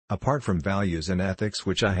Apart from values and ethics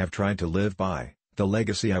which I have tried to live by, the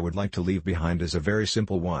legacy I would like to leave behind is a very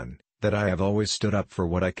simple one, that I have always stood up for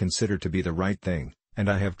what I consider to be the right thing, and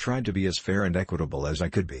I have tried to be as fair and equitable as I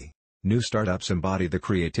could be. New startups embody the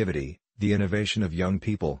creativity, the innovation of young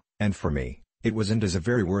people, and for me, it was and is a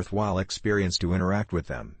very worthwhile experience to interact with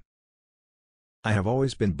them. I have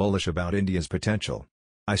always been bullish about India's potential.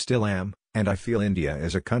 I still am, and I feel India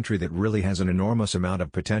is a country that really has an enormous amount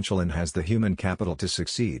of potential and has the human capital to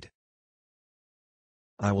succeed.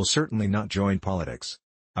 I will certainly not join politics.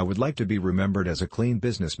 I would like to be remembered as a clean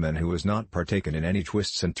businessman who has not partaken in any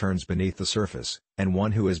twists and turns beneath the surface, and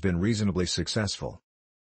one who has been reasonably successful.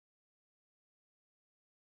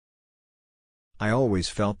 I always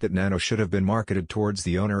felt that Nano should have been marketed towards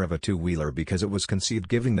the owner of a two-wheeler because it was conceived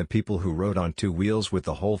giving the people who rode on two wheels with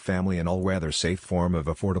the whole family an all-weather safe form of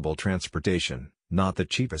affordable transportation, not the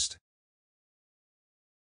cheapest.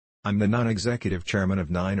 I'm the non-executive chairman of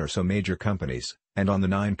 9 or so major companies, and on the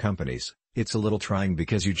 9 companies, it's a little trying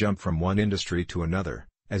because you jump from one industry to another,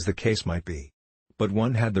 as the case might be. But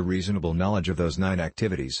one had the reasonable knowledge of those 9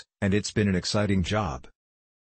 activities, and it's been an exciting job.